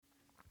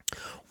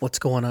What's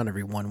going on,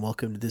 everyone?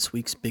 Welcome to this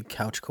week's Big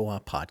Couch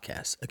Co-op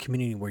podcast, a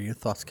community where your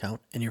thoughts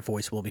count and your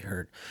voice will be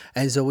heard.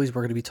 As always,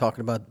 we're going to be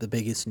talking about the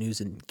biggest news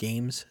in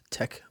games,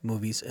 tech,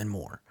 movies, and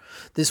more.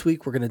 This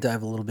week, we're going to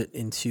dive a little bit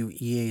into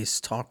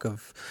EA's talk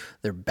of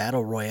their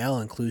Battle Royale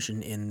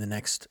inclusion in the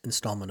next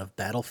installment of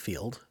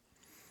Battlefield,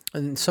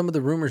 and some of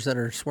the rumors that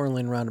are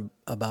swirling around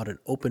about an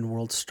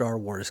open-world Star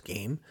Wars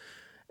game.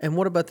 And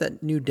what about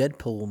that new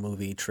Deadpool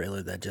movie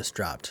trailer that just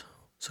dropped?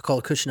 So call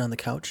a cushion on the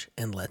couch,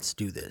 and let's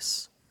do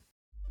this.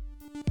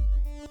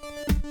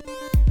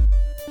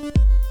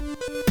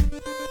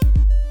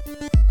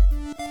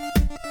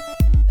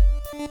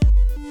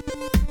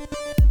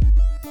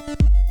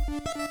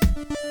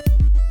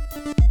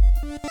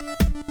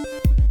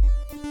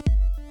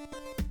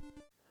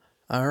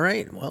 All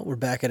right, well, we're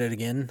back at it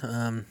again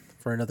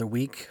for another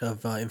week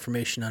of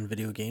information on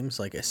video games,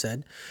 like I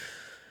said.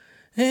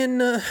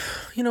 And,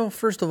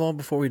 first of all,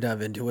 before we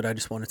dive into it, I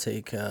just want to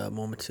take a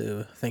moment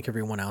to thank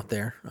everyone out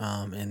there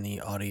in the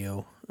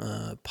audio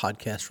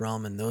podcast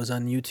realm and those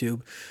on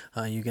YouTube,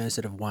 you guys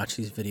that have watched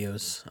these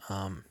videos.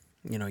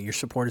 Your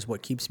support is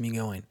what keeps me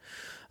going.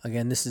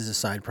 Again, this is a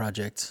side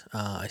project.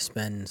 I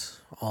spend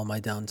all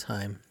my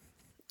downtime,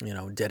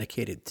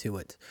 dedicated to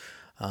it.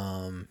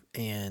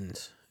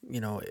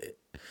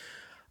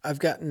 I've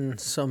gotten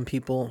some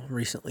people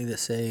recently that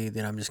say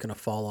that I'm just going to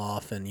fall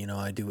off and,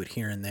 I do it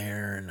here and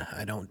there and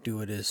I don't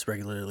do it as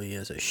regularly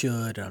as I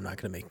should. And I'm not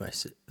going to make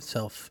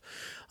myself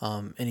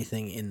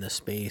anything in the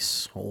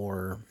space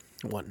or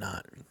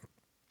whatnot.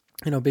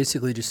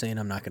 Basically just saying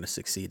I'm not going to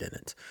succeed in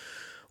it.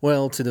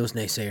 Well, to those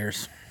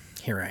naysayers,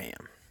 here I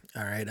am.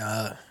 All right.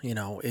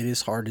 It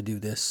is hard to do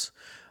this,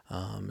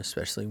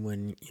 especially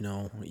when,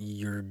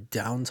 your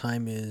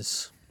downtime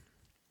is...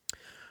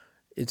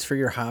 It's for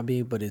your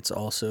hobby, but it's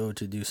also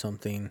to do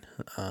something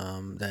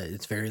that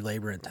it's very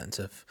labor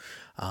intensive.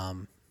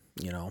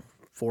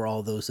 For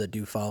all those that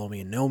do follow me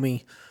and know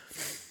me,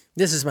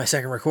 this is my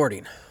second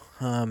recording.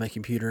 My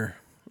computer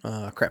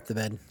crapped the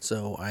bed,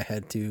 so I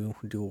had to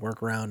do a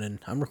workaround, and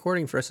I'm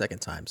recording for a second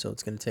time, so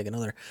it's going to take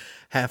another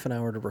half an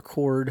hour to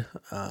record.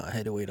 I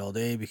had to wait all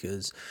day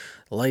because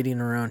the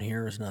lighting around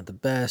here is not the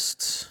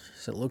best,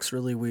 so it looks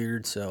really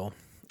weird, so,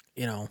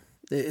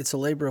 it's a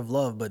labor of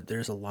love, but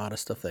there's a lot of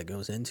stuff that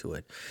goes into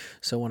it.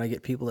 So when I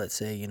get people that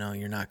say,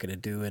 you're not going to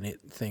do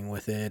anything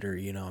with it, or,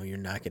 you're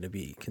not going to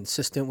be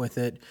consistent with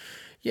it.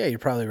 Yeah, you're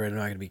probably right. I'm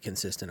not going to be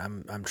consistent.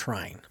 I'm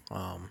trying.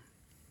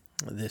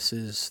 This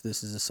is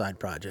a side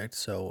project,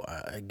 so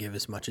I give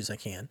as much as I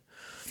can.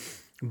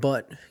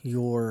 But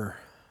your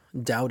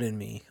doubt in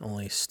me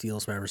only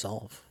steals my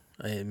resolve.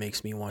 It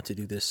makes me want to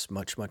do this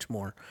much, much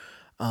more.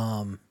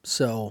 I'm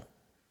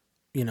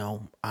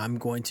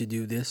going to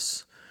do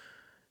this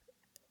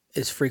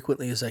as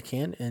frequently as I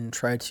can and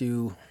try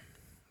to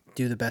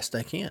do the best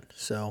I can.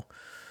 So,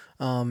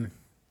 I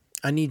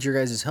need your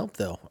guys' help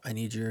though. I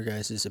need your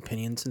guys'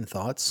 opinions and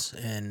thoughts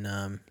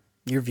and,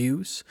 your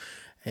views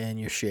and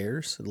your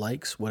shares,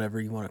 likes,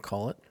 whatever you want to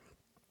call it.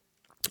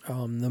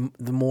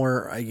 The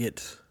more I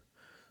get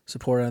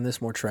support on this,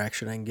 more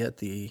traction I can get,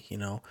 the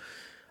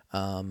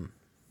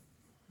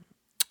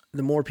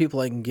more people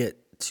I can get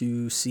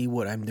to see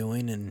what I'm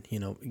doing and,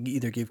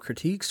 either give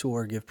critiques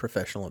or give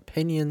professional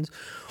opinions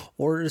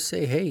or just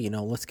say, hey,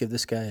 let's give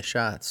this guy a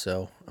shot.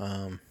 So,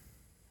 I'm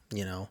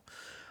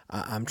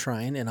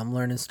trying and I'm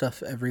learning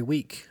stuff every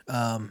week.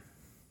 To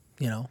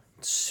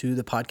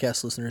the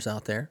podcast listeners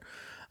out there,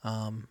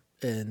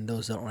 and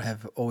those that don't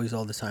have always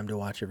all the time to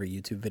watch every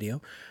YouTube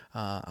video,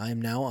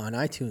 I'm now on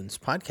iTunes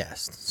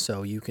podcast,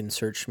 so you can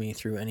search me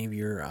through any of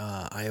your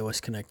iOS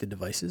connected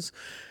devices.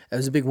 It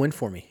was a big win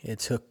for me. It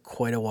took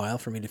quite a while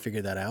for me to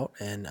figure that out,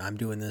 and I'm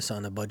doing this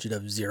on a budget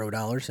of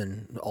 $0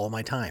 and all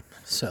my time.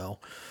 So,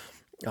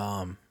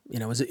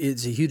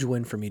 it's a huge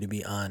win for me to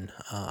be on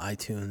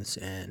iTunes,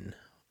 and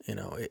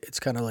it's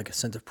kind of like a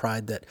sense of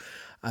pride that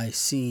I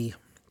see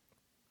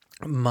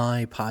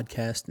my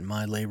podcast and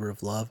my labor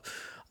of love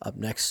up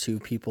next to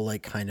people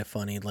like Kind of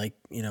Funny, like,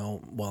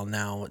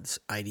 now it's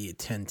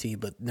ID10T,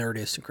 but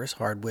Nerdist and Chris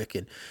Hardwick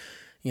and,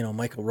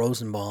 Michael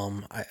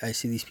Rosenbaum. I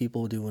see these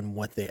people doing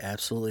what they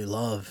absolutely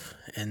love,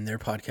 and their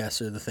podcasts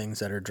are the things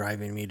that are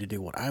driving me to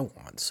do what I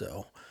want.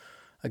 So,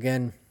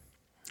 again,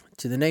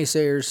 to the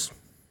naysayers,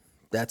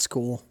 that's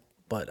cool,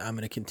 but I'm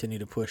going to continue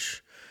to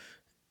push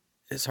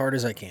as hard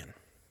as I can.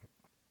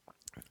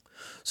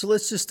 So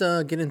let's just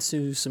get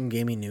into some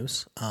gaming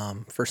news.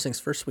 First things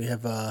first, we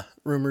have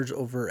rumors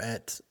over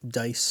at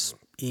DICE,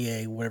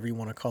 EA, whatever you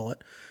want to call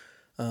it,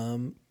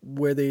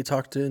 where they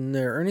talked in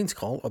their earnings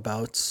call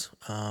about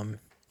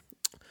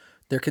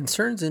their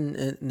concerns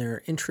and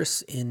their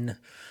interests in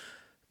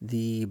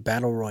the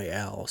Battle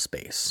Royale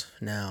space.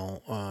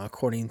 Now,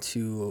 according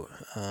to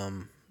a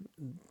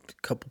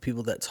couple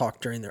people that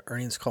talked during their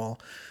earnings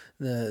call,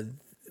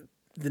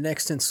 the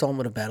next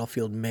installment of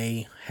Battlefield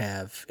may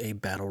have a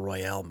Battle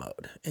Royale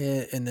mode.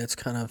 And that's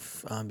kind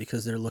of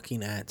because they're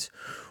looking at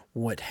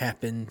what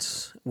happened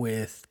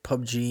with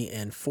PUBG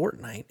and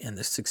Fortnite and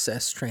the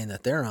success train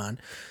that they're on.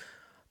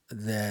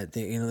 that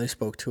they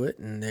spoke to it,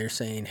 and they're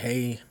saying,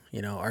 hey,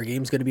 our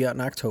game's going to be out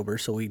in October,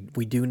 so we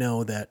do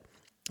know that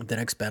the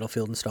next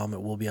Battlefield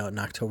installment will be out in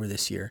October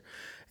this year,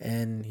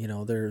 and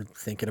they're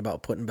thinking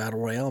about putting Battle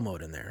Royale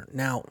mode in there.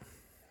 Now,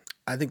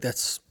 I think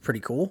that's pretty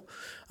cool.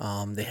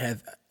 They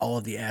have all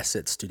of the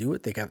assets to do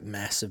it. They got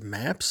massive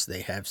maps.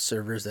 They have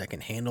servers that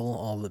can handle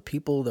all the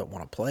people that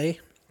want to play.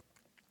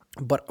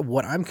 But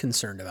what I'm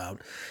concerned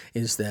about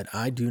is that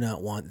I do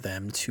not want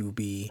them to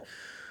be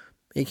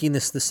making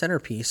this the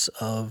centerpiece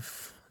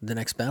of the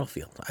next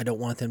Battlefield. I don't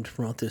want them to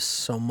promote this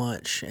so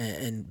much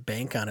and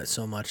bank on it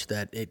so much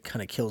that it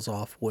kind of kills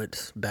off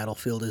what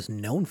Battlefield is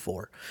known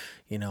for.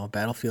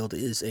 Battlefield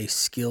is a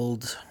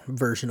skilled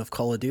version of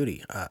Call of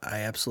Duty. I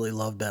absolutely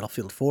love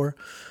Battlefield 4.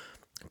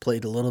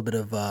 Played a little bit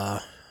of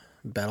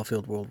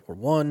Battlefield World War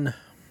One.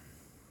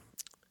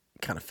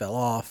 Kind of fell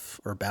off,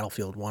 or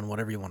Battlefield 1,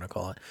 whatever you want to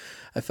call it.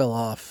 I fell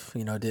off,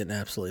 didn't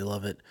absolutely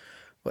love it.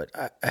 But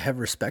I have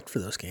respect for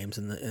those games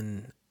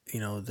and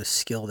the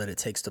skill that it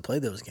takes to play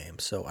those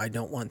games. So I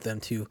don't want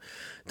them to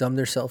dumb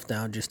themselves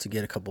down just to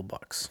get a couple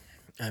bucks.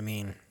 I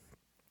mean,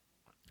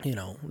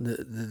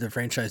 the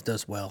franchise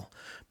does well.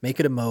 Make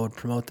it a mode,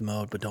 promote the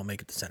mode, but don't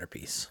make it the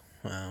centerpiece.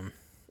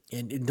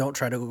 And don't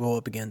try to go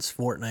up against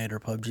Fortnite or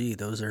PUBG.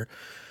 Those are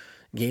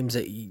games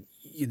that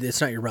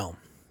it's not your realm.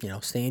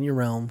 Stay in your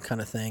realm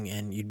kind of thing,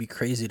 and you'd be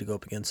crazy to go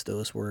up against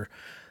those where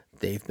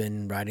they've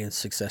been riding a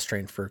success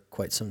train for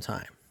quite some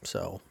time.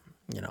 So,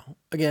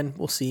 again,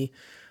 we'll see.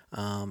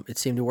 It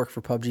seemed to work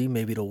for PUBG.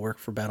 Maybe it'll work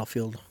for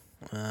Battlefield,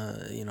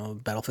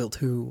 Battlefield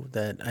 2,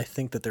 that I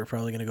think that they're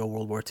probably going to go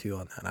World War II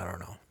on that. I don't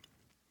know.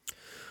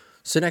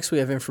 So next we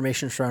have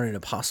information surrounding a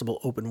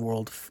possible open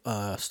world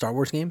Star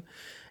Wars game.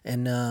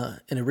 And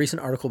in a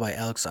recent article by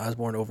Alex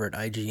Osborne over at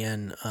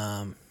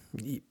IGN,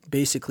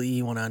 basically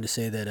he went on to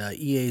say that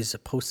EA's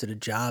posted a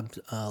job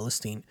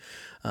listing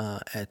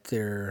at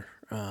their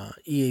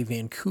EA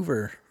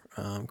Vancouver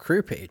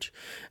career page.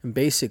 And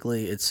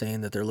basically it's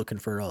saying that they're looking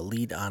for a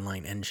lead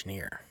online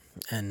engineer.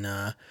 And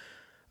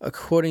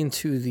according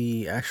to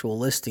the actual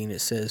listing,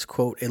 it says,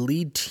 quote, to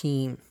lead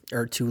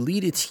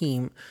a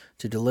team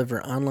to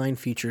deliver online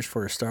features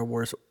for a Star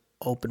Wars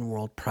open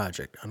world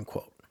project,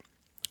 unquote.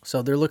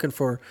 So they're looking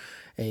for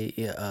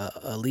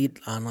a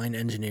lead online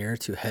engineer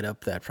to head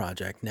up that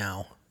project.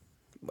 Now,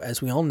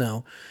 as we all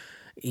know,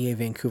 EA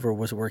Vancouver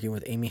was working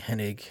with Amy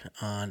Hennig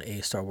on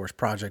a Star Wars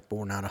project, but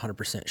we're not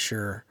 100%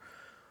 sure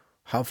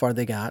how far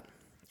they got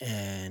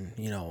and,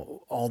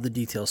 all the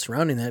details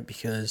surrounding that,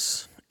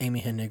 because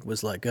Amy Hennig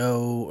was let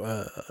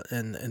go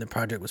and the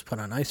project was put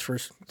on ice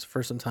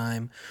for some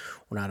time.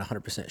 We're not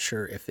 100%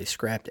 sure if they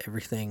scrapped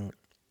everything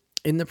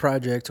in the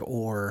project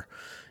or,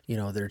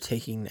 they're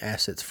taking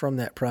assets from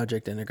that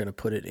project and they're going to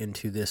put it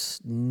into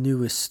this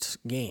newest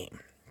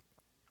game.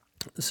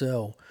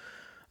 So,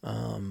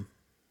 I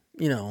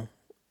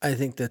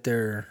think that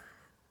they're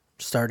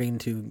starting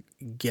to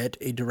get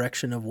a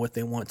direction of what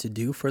they want to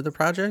do for the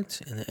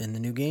project in the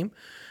new game.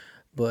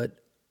 But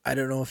I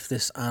don't know if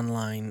this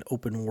online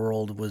open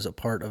world was a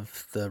part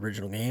of the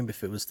original game,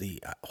 if it was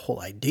the whole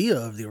idea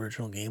of the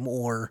original game,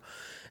 or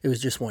it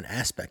was just one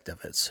aspect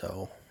of it.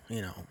 So,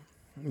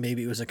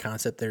 maybe it was a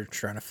concept they're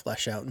trying to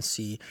flesh out and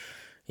see,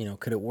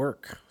 could it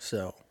work?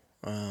 So,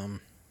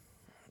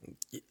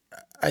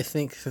 I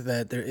think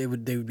that they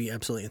would be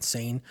absolutely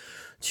insane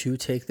to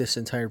take this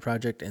entire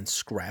project and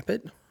scrap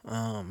it.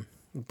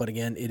 But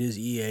again, it is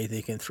EA.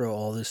 They can throw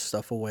all this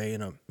stuff away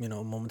in a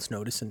moment's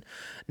notice and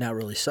not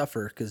really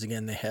suffer, because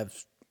again, they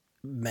have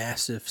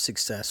massive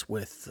success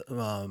with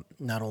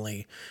not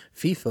only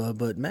FIFA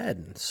but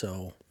Madden.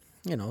 So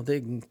they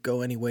can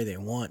go any way they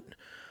want.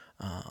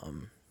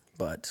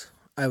 But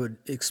I would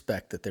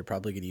expect that they're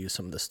probably going to use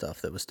some of the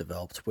stuff that was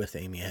developed with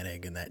Amy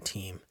Hennig and that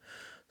team.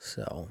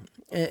 So,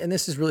 and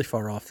this is really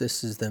far off.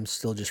 This is them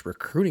still just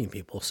recruiting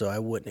people. So I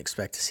wouldn't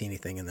expect to see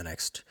anything in the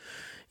next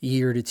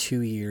year to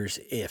 2 years,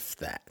 if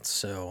that.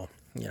 So,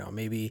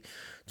 maybe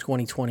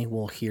 2020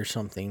 we'll hear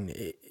something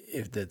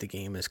if the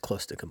game is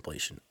close to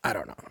completion. I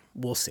don't know.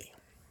 We'll see.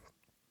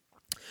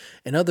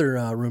 In other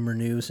rumor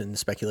news and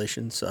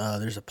speculations,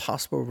 there's a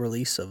possible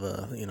release of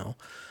a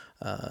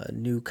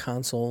new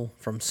console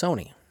from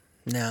Sony.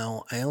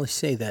 Now, I only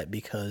say that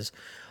because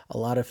a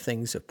lot of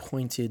things have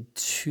pointed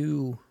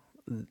to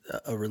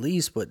a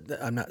release, but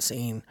I'm not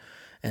saying,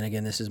 and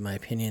again, this is my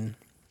opinion,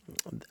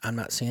 I'm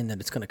not saying that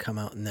it's going to come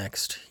out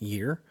next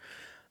year,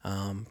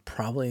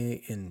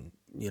 probably in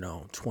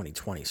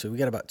 2020. So we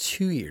got about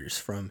 2 years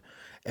from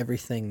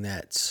everything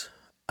that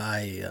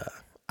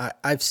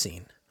I've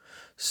seen.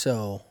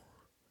 So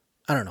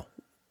I don't know,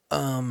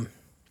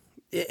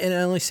 and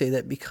I only say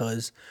that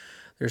because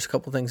there's a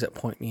couple things that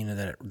point me in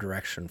that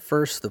direction.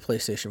 First, the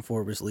PlayStation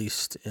 4 was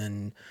released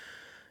in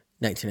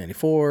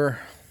 1994.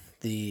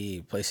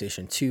 The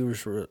PlayStation 2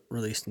 was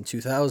released in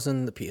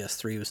 2000, the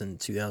PS3 was in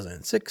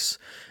 2006,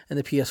 and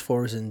the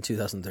PS4 was in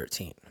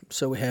 2013.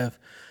 So we have,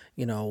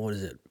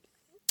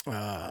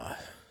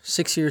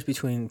 6 years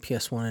between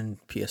PS1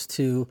 and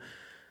PS2,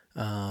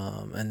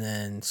 and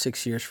then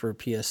 6 years for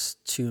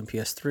PS2 and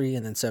PS3,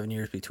 and then 7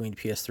 years between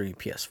PS3 and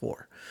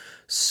PS4.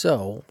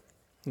 So,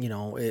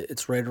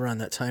 it's right around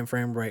that time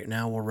frame. Right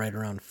now, we're right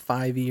around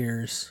 5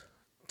 years.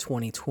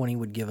 2020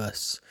 would give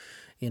us,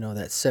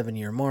 that 7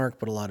 year mark,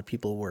 but a lot of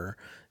people were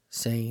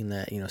saying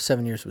that,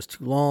 7 years was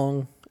too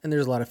long. And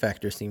there's a lot of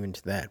factors even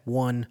to that.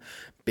 One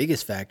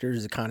biggest factor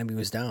is the economy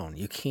was down.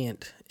 You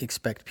can't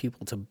expect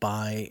people to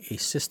buy a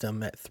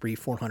system at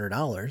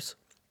 $300-$400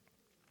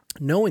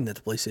 knowing that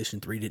the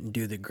PlayStation 3 didn't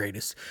do the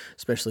greatest,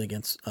 especially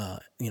against,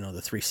 the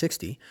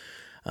 360.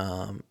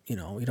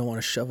 You don't want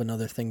to shove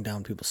another thing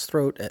down people's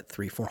throat at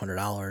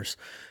 $300-$400,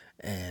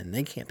 and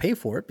they can't pay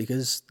for it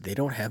because they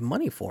don't have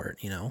money for it,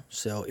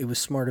 So it was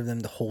smart of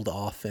them to hold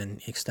off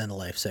and extend the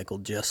life cycle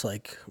just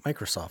like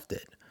Microsoft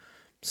did.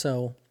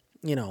 So,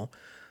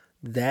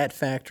 that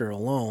factor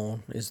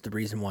alone is the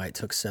reason why it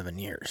took 7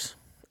 years.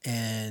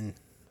 And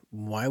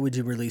why would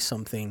you release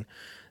something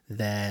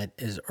that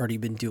has already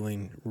been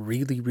doing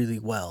really, really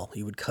well?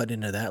 You would cut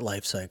into that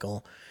life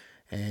cycle,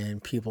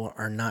 and people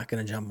are not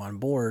going to jump on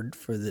board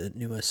for the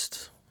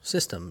newest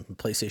system,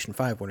 PlayStation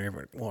 5,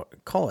 whatever you want to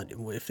call it,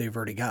 if they've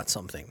already got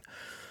something.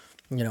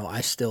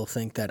 I still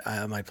think that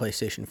my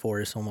PlayStation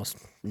 4 is almost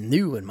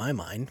new in my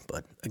mind,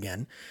 but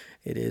again,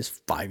 it is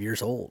 5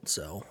 years old,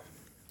 so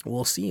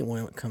we'll see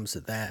when it comes to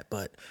that.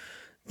 But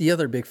the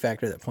other big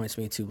factor that points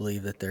me to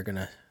believe that they're going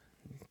to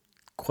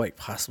quite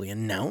possibly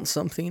announce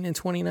something in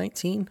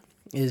 2019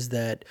 is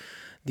that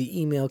the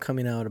email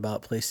coming out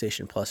about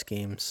PlayStation Plus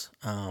games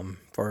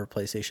for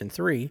PlayStation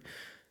 3,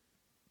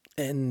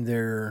 and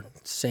they're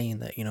saying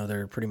that,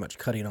 they're pretty much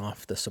cutting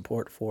off the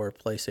support for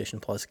PlayStation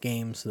Plus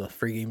games, the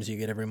free games you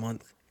get every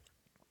month,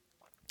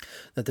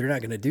 that they're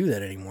not going to do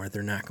that anymore.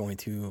 They're not going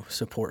to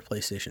support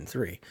PlayStation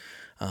 3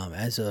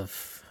 as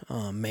of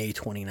May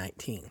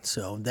 2019.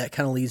 So that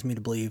kind of leads me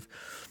to believe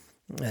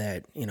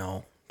that,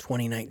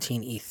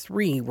 2019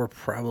 E3, we're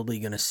probably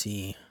going to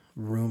see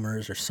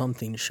rumors or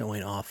something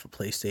showing off a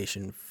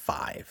PlayStation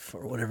 5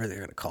 or whatever they're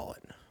going to call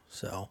it.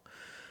 So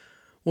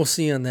we'll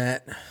see on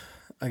that.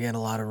 Again,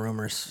 a lot of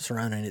rumors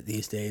surrounding it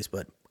these days,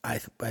 but I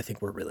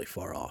think we're really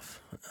far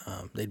off.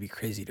 They'd be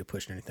crazy to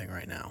push anything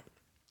right now.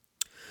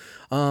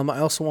 I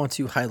also want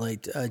to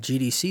highlight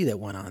GDC that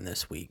went on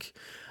this week.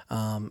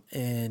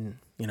 And,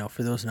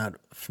 for those not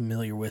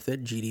familiar with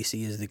it,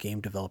 GDC is the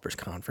Game Developers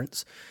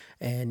Conference.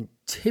 And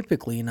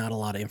typically not a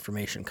lot of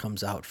information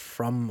comes out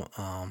from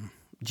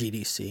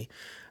GDC.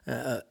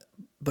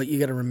 But you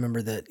got to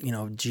remember that,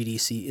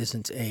 GDC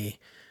isn't a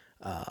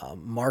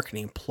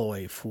marketing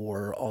ploy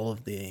for all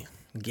of the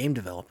game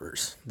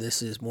developers.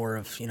 This is more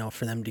of,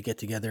 for them to get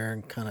together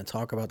and kind of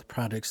talk about the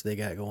projects they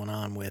got going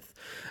on with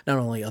not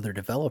only other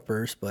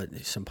developers,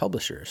 but some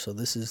publishers. So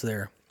this is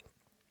their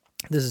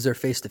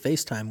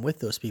face-to-face time with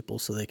those people,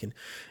 so they can,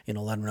 let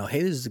them know,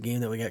 hey, this is a game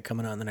that we got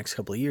coming out in the next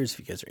couple of years. If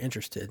you guys are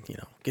interested,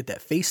 get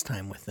that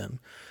FaceTime with them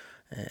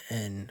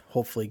and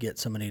hopefully get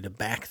somebody to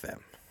back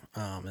them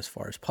as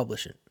far as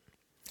publishing.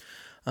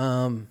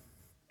 And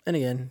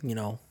again,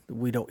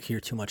 we don't hear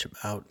too much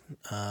about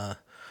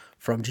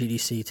from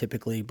GDC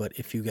typically, but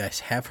if you guys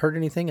have heard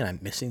anything and I'm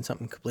missing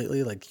something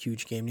completely, like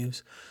huge game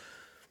news,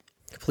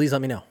 please let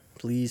me know.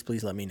 Please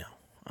let me know.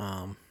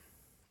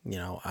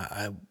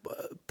 I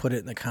put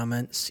it in the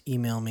comments,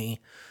 email me.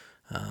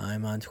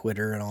 I'm on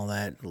Twitter and all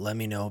that. Let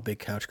me know,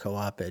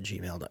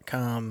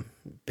 bigcouchcoop@gmail.com,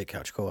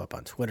 bigcouchcoop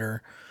on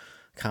Twitter.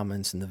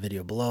 Comments in the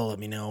video below, let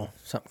me know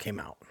something came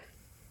out.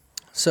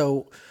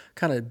 So,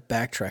 kind of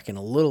backtracking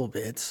a little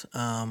bit,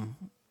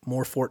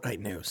 more Fortnite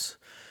news.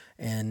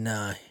 And,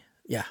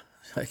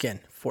 again,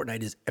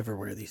 Fortnite is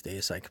everywhere these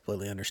days. I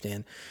completely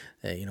understand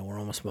that, we're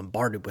almost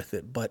bombarded with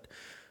it. But,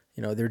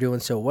 they're doing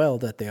so well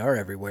that they are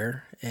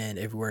everywhere, and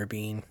everywhere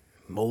being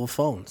mobile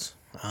phones.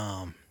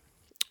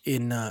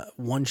 In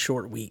one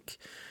short week,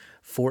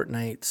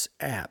 Fortnite's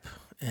app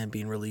and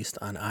being released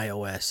on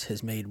iOS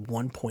has made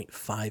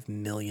 $1.5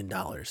 million.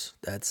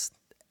 That's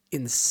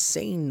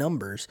insane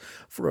numbers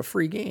for a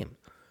free game.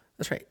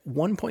 That's right,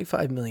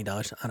 $1.5 million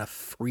on a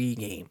free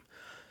game.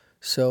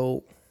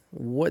 So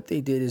what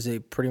they did is they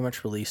pretty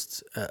much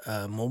released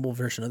a mobile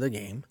version of the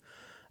game,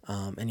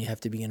 and you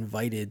have to be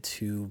invited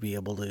to be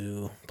able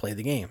to play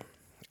the game.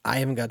 I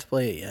haven't got to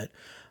play it yet.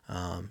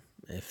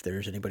 If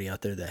there's anybody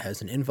out there that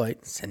has an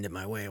invite, send it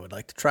my way. I would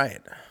like to try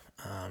it.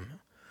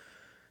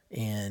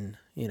 And,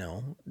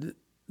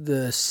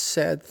 the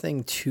sad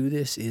thing to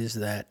this is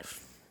that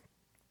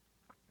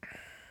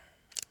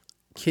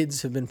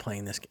kids have been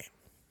playing this game.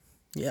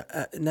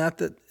 Yeah,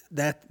 not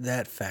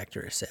that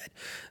factor is sad.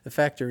 The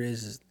factor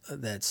is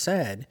that's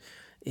sad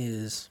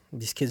is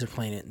these kids are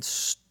playing it in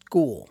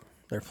school.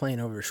 They're playing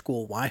over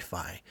school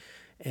Wi-Fi,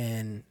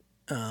 and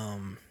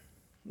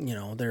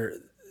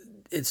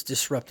it's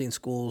disrupting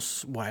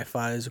schools'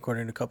 Wi-Fi's,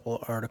 according to a couple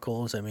of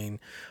articles. I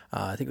mean,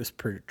 I think it was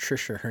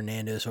Patricia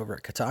Hernandez over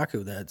at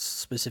Kotaku that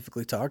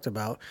specifically talked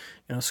about,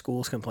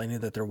 schools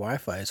complaining that their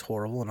Wi-Fi is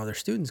horrible and other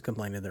students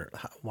complaining their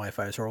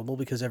Wi-Fi is horrible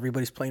because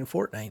everybody's playing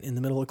Fortnite in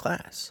the middle of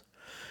class.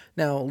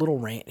 Now, a little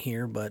rant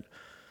here, but,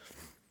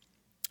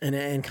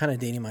 and kind of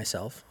dating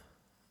myself,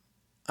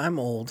 I'm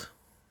old.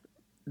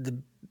 The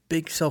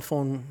big cell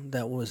phone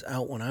that was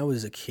out when I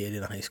was a kid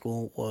in high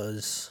school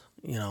was,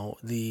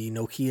 the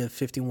Nokia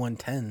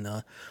 5110,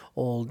 the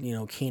old,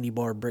 candy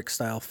bar brick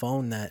style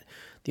phone that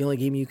the only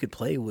game you could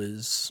play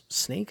was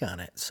Snake on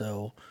it.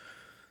 So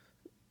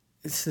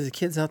it's the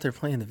kids out there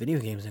playing the video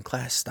games in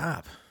class.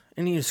 Stop.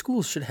 And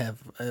schools should have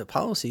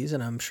policies,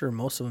 and I'm sure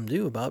most of them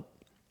do, about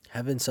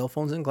having cell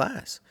phones in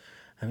class.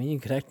 I mean, you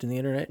connect to the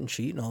internet and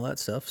cheat and all that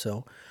stuff.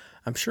 So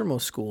I'm sure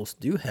most schools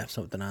do have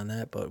something on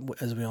that.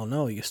 But as we all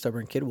know, you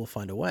stubborn kid will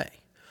find a way.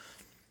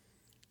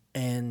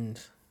 And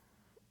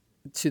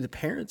to the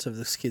parents of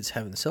these kids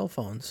having cell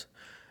phones,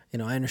 I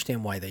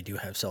understand why they do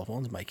have cell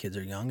phones. My kids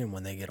are young, and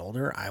when they get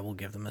older, I will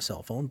give them a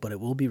cell phone, but it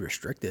will be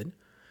restricted.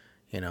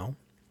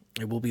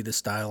 It will be the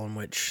style in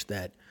which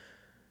that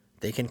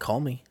they can call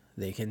me,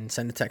 they can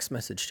send a text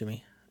message to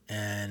me,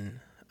 and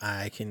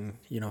I can,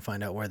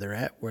 find out where they're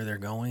at, where they're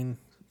going,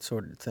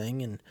 sort of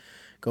thing, and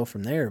go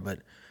from there. But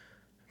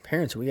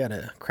parents, we got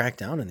to crack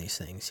down on these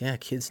things. Yeah,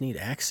 kids need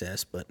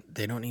access, but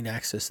they don't need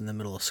access in the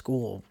middle of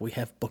school. We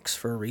have books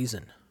for a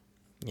reason.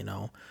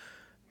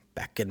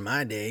 Back in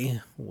my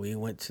day, we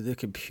went to the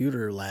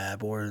computer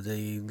lab or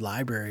the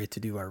library to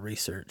do our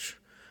research,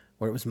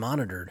 where it was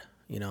monitored,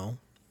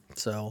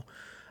 So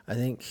I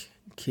think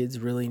kids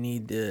really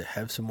need to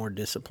have some more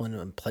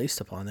discipline placed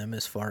upon them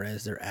as far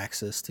as their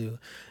access to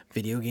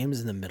video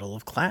games in the middle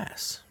of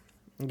class.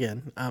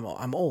 Again,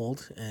 I'm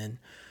old and,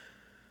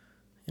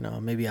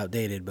 maybe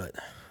outdated, but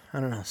I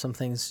don't know. Some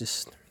things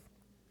just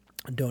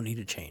don't need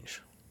to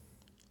change.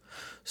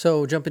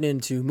 So jumping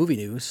into movie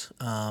news,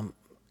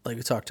 like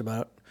we talked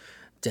about,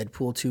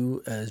 Deadpool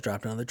 2 has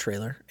dropped another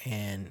trailer,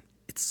 and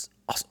it's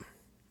awesome.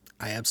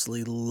 I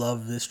absolutely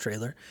love this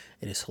trailer.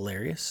 It is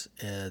hilarious.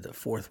 The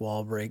fourth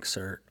wall breaks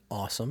are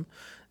awesome.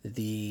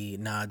 The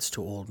nods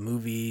to old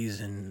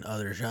movies and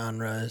other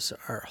genres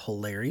are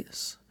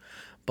hilarious.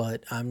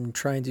 But I'm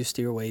trying to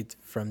steer away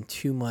from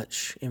too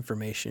much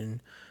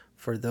information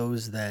for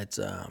those that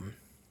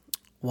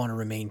want to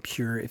remain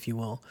pure, if you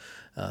will.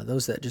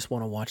 Those that just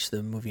want to watch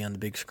the movie on the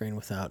big screen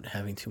without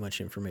having too much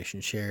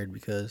information shared,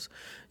 because,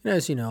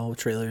 as you know,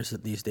 trailers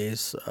these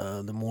days,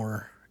 the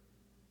more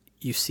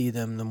you see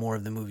them, the more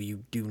of the movie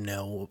you do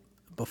know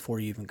before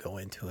you even go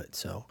into it.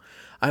 So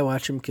I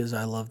watch them because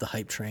I love the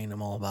hype train.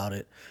 I'm all about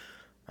it.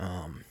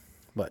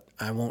 But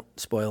I won't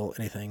spoil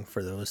anything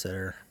for those that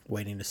are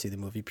waiting to see the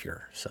movie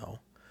pure. So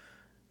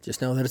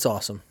just know that it's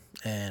awesome,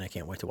 and I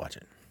can't wait to watch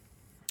it.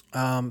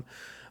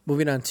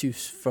 Moving on to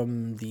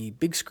from the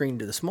big screen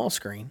to the small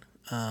screen,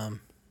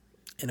 and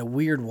a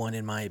weird one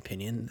in my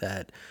opinion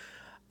that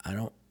I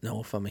don't know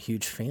if I'm a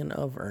huge fan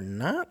of or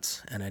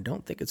not, and I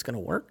don't think it's going to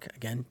work.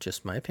 Again,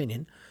 just my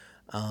opinion.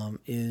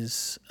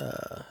 Is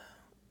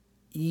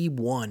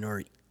E1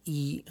 or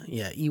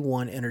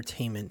E1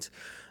 Entertainment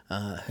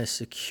has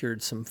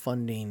secured some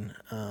funding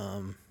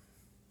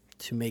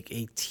to make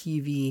a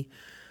TV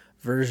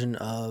version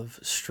of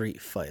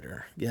Street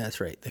Fighter. Yeah,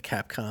 that's right. The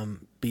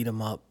Capcom beat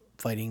 'em up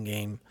fighting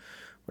game,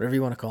 whatever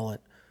you want to call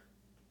it,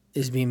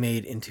 is being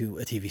made into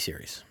a TV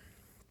series.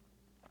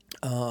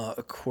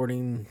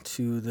 According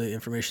to the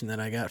information that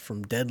I got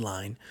from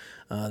Deadline,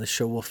 the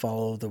show will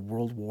follow the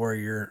World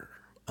Warrior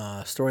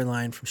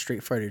storyline from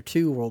Street Fighter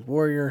II World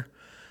Warrior,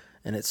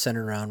 and it's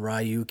centered around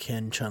Ryu,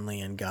 Ken,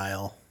 Chun-Li, and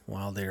Guile,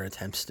 while their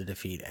attempts to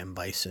defeat M.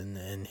 Bison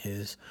in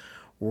his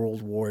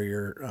World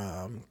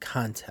Warrior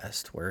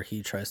contest, where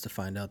he tries to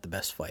find out the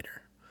best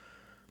fighter.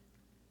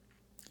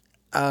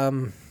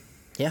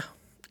 Yeah,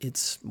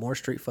 it's more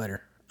Street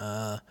Fighter.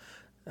 I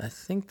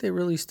think they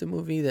released a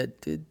movie that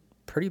did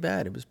pretty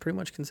bad. It was pretty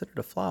much considered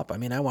a flop. I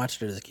mean, I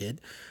watched it as a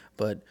kid,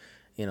 but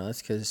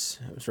that's because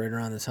it was right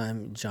around the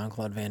time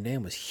Jean-Claude Van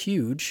Damme was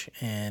huge,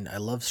 and I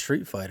love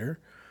Street Fighter,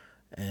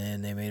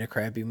 and they made a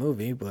crappy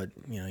movie, but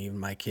even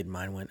my kid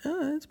mind went,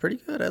 it's pretty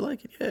good. I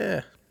like it.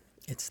 Yeah,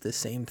 it's the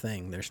same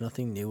thing. There's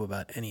nothing new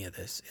about any of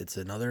this. It's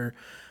another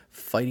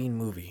fighting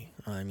movie.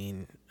 I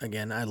mean,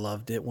 again, I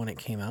loved it when it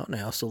came out, and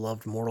I also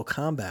loved Mortal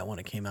Kombat when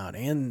it came out,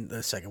 and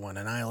the second one,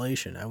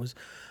 Annihilation. I was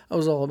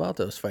all about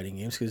those fighting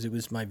games because it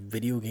was my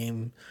video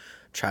game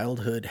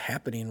childhood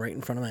happening right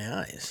in front of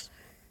my eyes.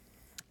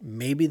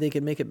 Maybe they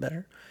could make it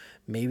better.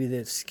 Maybe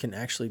this can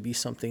actually be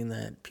something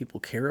that people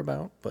care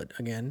about. But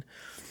again,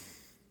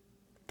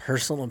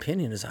 personal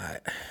opinion is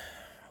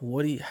how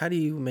do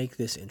you make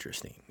this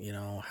interesting?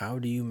 How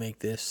do you make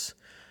this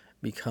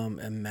become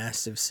a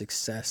massive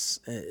success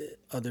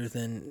other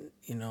than,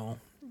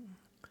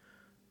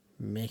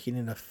 making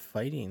it a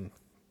fighting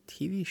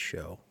TV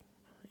show?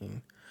 I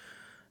mean,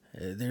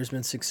 there's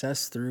been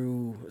success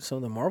through some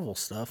of the Marvel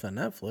stuff on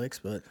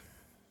Netflix, but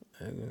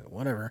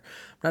whatever.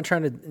 I'm not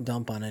trying to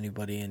dump on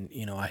anybody, and,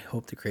 I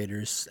hope the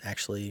creators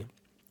actually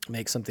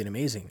make something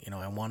amazing.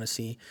 I want to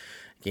see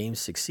games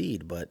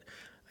succeed, but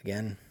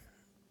again,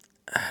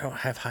 I don't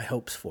have high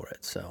hopes for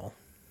it, so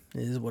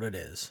it is what it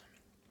is.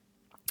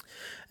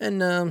 And,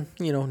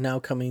 now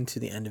coming to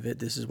the end of it,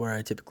 this is where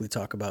I typically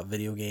talk about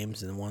video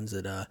games and the ones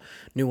that,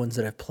 new ones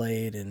that I've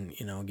played and,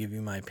 give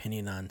you my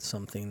opinion on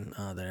something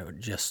that I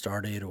just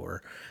started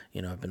or,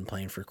 I've been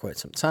playing for quite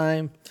some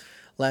time.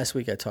 Last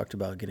week I talked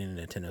about getting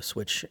a Nintendo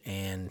Switch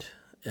and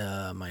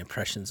my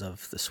impressions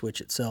of the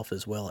Switch itself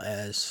as well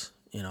as,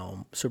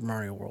 Super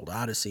Mario World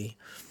Odyssey.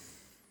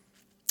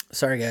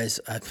 Sorry, guys,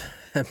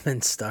 I've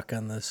been stuck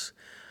on this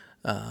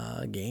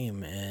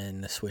game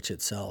and the Switch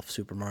itself.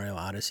 Super Mario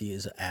Odyssey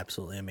is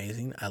absolutely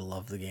amazing. I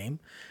love the game,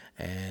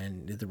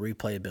 and the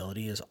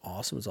replayability is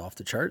awesome. It's off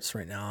the charts.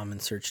 Right now, I'm in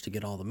search to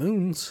get all the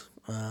moons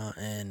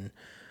and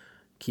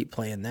keep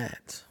playing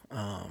that.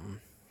 A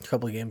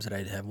couple of games that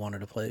I have wanted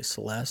to play: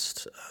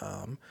 Celeste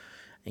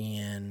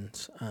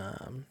and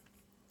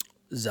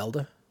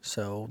Zelda.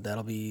 So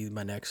that'll be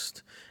my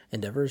next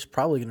endeavor. Is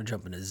probably going to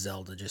jump into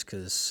Zelda just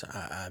because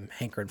I'm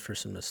hankering for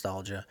some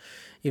nostalgia,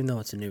 even though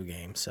it's a new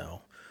game.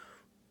 So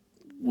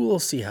we'll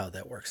see how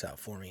that works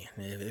out for me,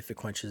 if it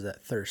quenches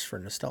that thirst for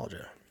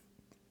nostalgia.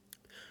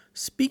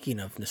 Speaking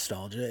of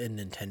nostalgia and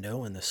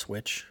Nintendo and the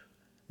Switch,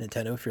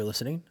 Nintendo, if you're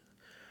listening,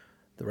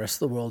 the rest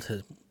of the world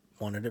has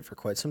wanted it for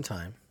quite some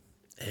time.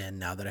 And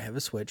now that I have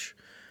a Switch,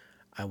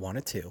 I want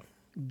it too.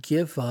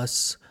 Give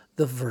us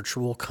the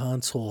virtual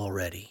console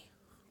already.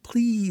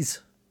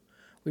 Please.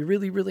 We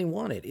really, really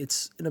want it.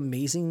 It's an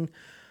amazing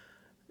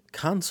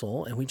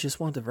console, and we just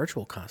want the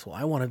virtual console.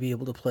 I want to be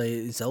able to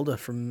play Zelda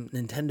from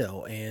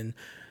Nintendo and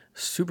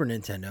Super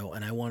Nintendo,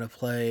 and I want to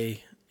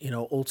play,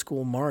 old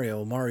school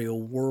Mario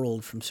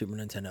World from Super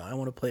Nintendo. I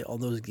want to play all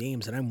those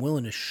games, and I'm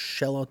willing to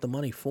shell out the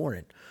money for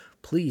it.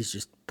 Please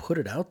just put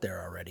it out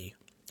there already.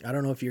 I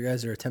don't know if you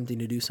guys are attempting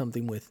to do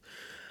something with,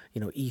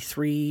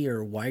 E3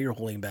 or why you're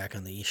holding back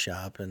on the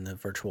eShop and the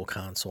virtual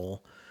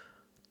console.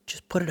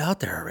 Just put it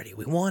out there already.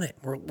 We want it.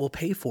 We'll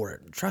pay for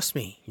it. Trust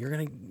me. You're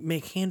going to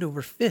make hand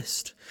over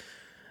fist.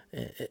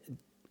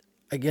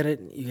 I get it.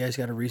 You guys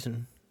got a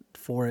reason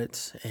for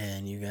it,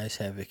 and you guys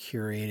have a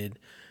curated,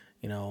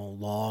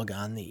 log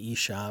on the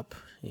eShop.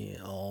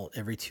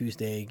 Every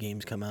Tuesday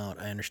games come out.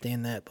 I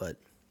understand that, but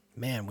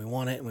man, we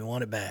want it, and we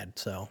want it bad.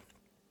 So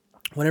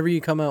whenever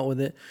you come out with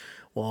it,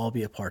 we'll all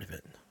be a part of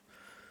it.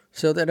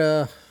 So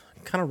that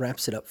kind of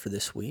wraps it up for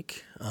this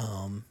week.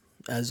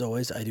 As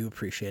always, I do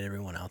appreciate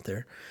everyone out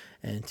there.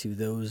 And to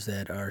those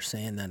that are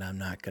saying that I'm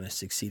not going to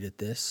succeed at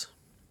this,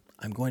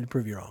 I'm going to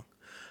prove you wrong.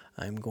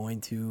 I'm going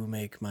to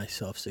make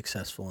myself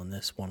successful in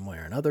this one way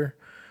or another.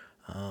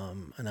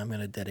 And I'm going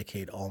to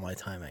dedicate all my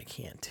time I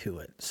can to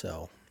it.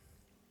 So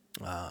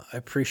I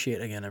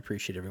appreciate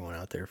everyone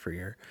out there for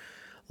your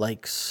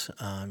likes,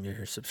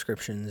 your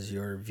subscriptions,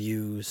 your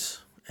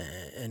views,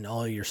 and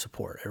all your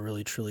support. I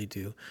really, truly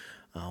do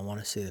want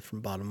to say that from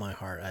the bottom of my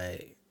heart.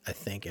 I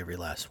thank every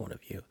last one of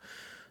you.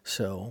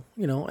 So,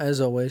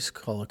 as always,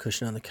 call a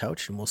cushion on the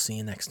couch, and we'll see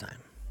you next time.